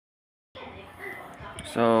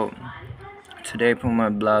So today for my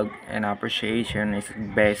blog and appreciation is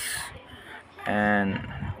best and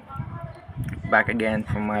back again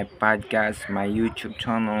for my podcast, my YouTube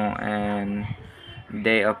channel and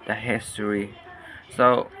day of the history.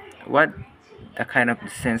 So what the kind of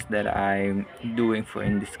sense that I'm doing for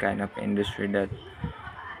in this kind of industry that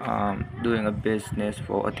doing a business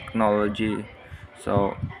for a technology,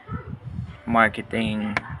 so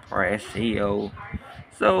marketing or SEO.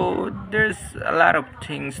 So there's a lot of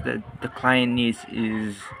things that the client needs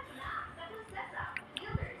is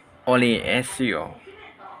only SEO.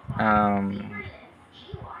 Um,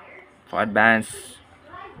 for advanced,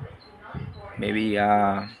 maybe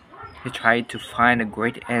he tried to find a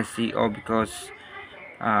great SEO because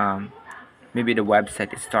um, maybe the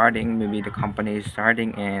website is starting, maybe the company is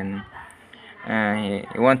starting, and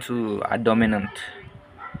he want to a dominant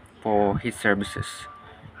for his services,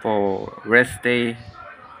 for real estate,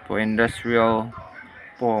 for industrial,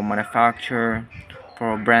 for manufacture,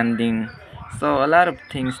 for branding. So a lot of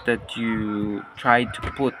things that you try to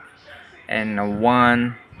put in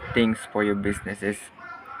one things for your business is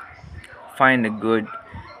find a good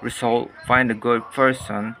result, find a good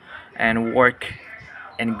person, and work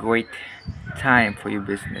in great time for your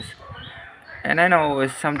business. And I know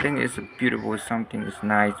it's something is beautiful, something is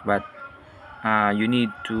nice, but you need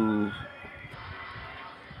to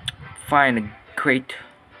find a great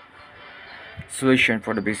solution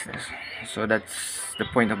for the business. So that's the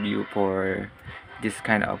point of view for this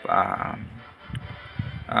kind of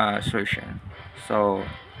solution. So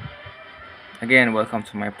again, welcome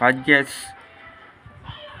to my podcast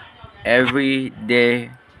every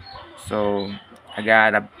day. So I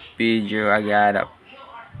got a video, I got a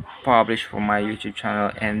publish for my YouTube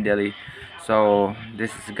channel and daily. So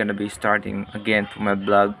this is gonna be starting again for my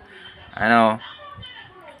blog. I know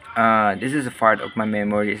this is a part of my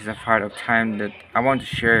memory. This is a part of time that I want to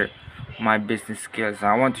share my business skills.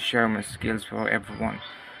 I want to share my skills for everyone.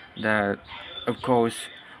 That, of course,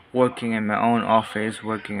 working in my own office,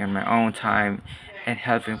 working in my own time, and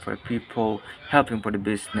helping for the people, helping for the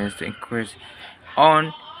business to increase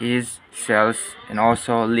on his sales and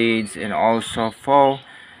also leads and also for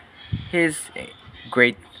his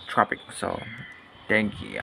great traffic. So, thank you.